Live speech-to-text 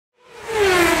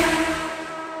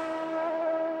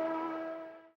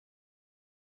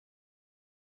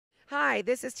Hi,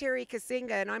 this is Terry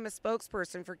Kasinga, and I'm a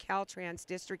spokesperson for Caltrans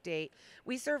District 8.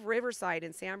 We serve Riverside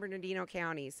and San Bernardino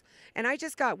counties. And I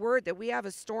just got word that we have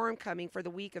a storm coming for the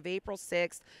week of April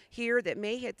 6th here that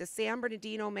may hit the San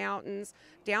Bernardino Mountains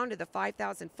down to the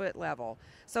 5,000-foot level.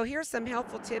 So here's some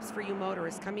helpful tips for you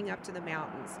motorists coming up to the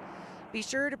mountains. Be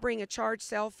sure to bring a charged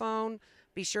cell phone.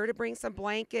 Be sure to bring some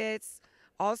blankets.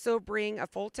 Also bring a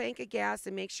full tank of gas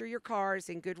and make sure your car is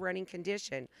in good running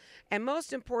condition. And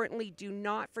most importantly, do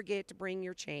not forget to bring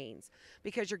your chains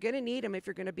because you're going to need them if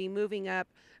you're going to be moving up,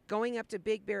 going up to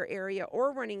Big Bear area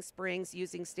or Running Springs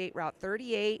using State Route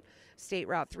 38, State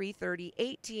Route 330,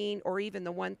 18, or even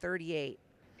the 138.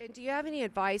 And do you have any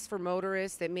advice for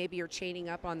motorists that maybe are chaining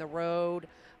up on the road,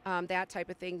 that type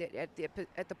of thing, that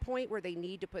at the point where they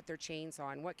need to put their chains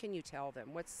on? What can you tell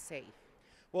them? What's safe?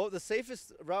 Well, the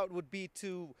safest route would be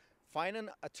to find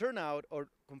a turnout or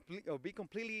be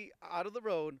completely out of the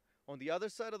road on the other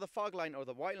side of the fog line or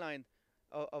the white line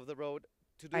of the road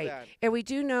to do that. And we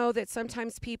do know that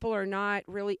sometimes people are not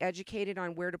really educated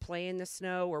on where to play in the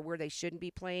snow or where they shouldn't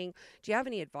be playing. Do you have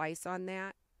any advice on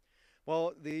that?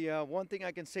 Well, the one thing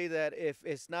I can say that if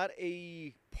it's not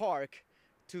a park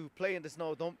to play in the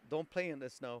snow, don't play in the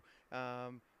snow.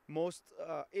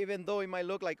 Even though it might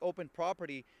look like open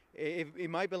property, it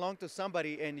might belong to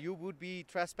somebody and you would be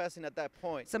trespassing at that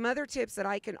point. Some other tips that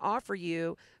I can offer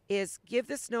you is give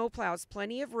the snowplows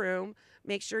plenty of room.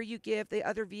 Make sure you give the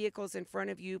other vehicles in front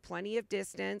of you plenty of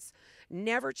distance.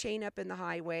 Never chain up in the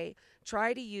highway.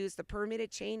 Try to use the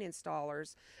permitted chain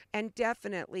installers. And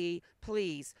definitely,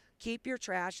 please, keep your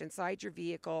trash inside your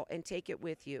vehicle and take it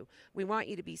with you. We want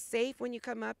you to be safe when you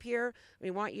come up here.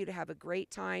 We want you to have a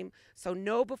great time. So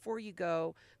know before you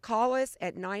go. Call us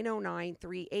at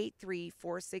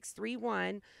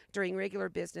 909-383-4631 during regular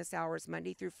business hours,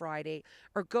 Monday through Friday,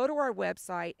 or go to our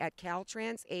website at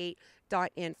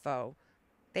caltrans8.info.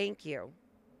 Thank you.